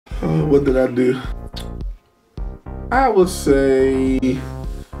What did I do? I would say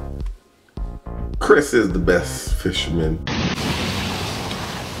Chris is the best fisherman.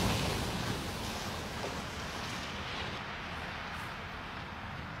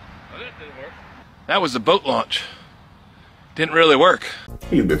 That was the boat launch. Didn't really work.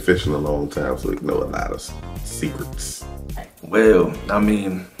 He's been fishing a long time, so he knows a lot of secrets. Well, I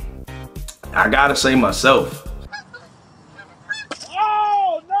mean, I gotta say myself.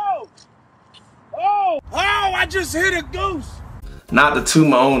 Oh, no! Oh, I just hit a goose! Not to toot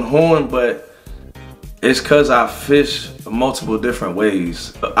my own horn, but it's cause I fish multiple different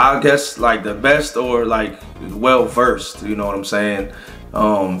ways. I guess like the best or like well-versed, you know what I'm saying?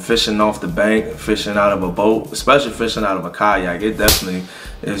 Fishing off the bank, fishing out of a boat, especially fishing out of a kayak, it definitely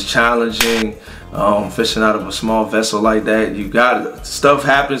is challenging. Fishing out of a small vessel like that, you got stuff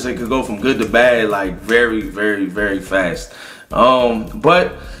happens. It could go from good to bad like very, very, very fast.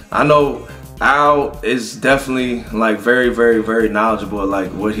 But I know Al is definitely like very, very, very knowledgeable like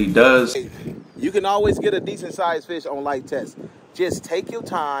what he does. You can always get a decent sized fish on light test. Just take your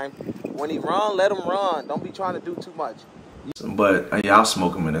time. When he run, let him run. Don't be trying to do too much. But yeah, I'll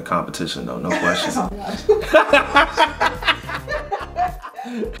smoke him in a competition though, no question.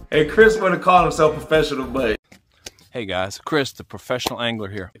 Hey, Chris would have called himself professional, but. Hey guys, Chris, the professional angler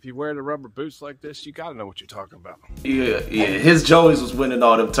here. If you wear the rubber boots like this, you gotta know what you're talking about. Yeah, his Joey's was winning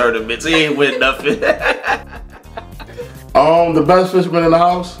all them tournaments. He ain't win nothing. The best fisherman in the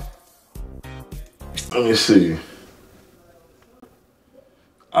house? Let me see.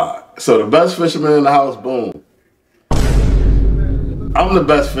 So the best fisherman in the house, boom. I'm the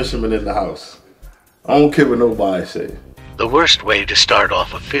best fisherman in the house. I don't care what nobody say. The worst way to start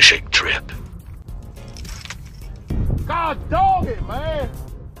off a fishing trip. God dog it, man!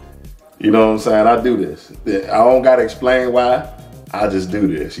 You know what I'm saying? I do this. I don't gotta explain why. I just do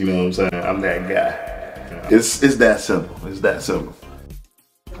this. You know what I'm saying? I'm that guy. It's that simple. It's that simple.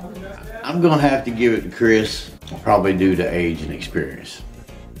 I'm gonna have to give it to Chris, probably due to age and experience.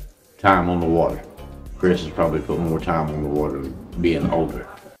 Time on the water. Chris has probably put more time on the water being older.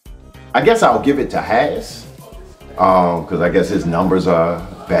 I guess I'll give it to Haas, because I guess his numbers are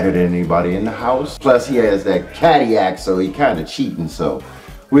better than anybody in the house. Plus he has that Cadillac, so he kind of cheating, so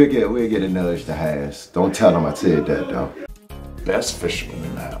we'll get a nudge to Haas. Don't tell him I said that though. Best fisherman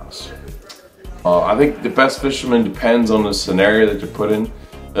in the house. I think the best fisherman depends on the scenario that you're put in.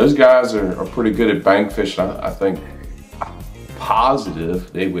 Those guys are pretty good at bank fishing. I think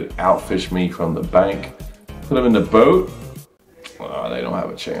positive they would outfish me from the bank. Put them in the boat, they don't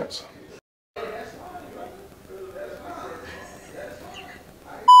have a chance.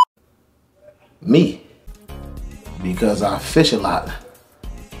 Me. Because I fish a lot.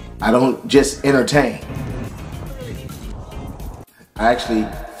 I don't just entertain. I actually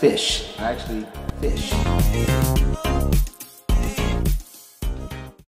fish.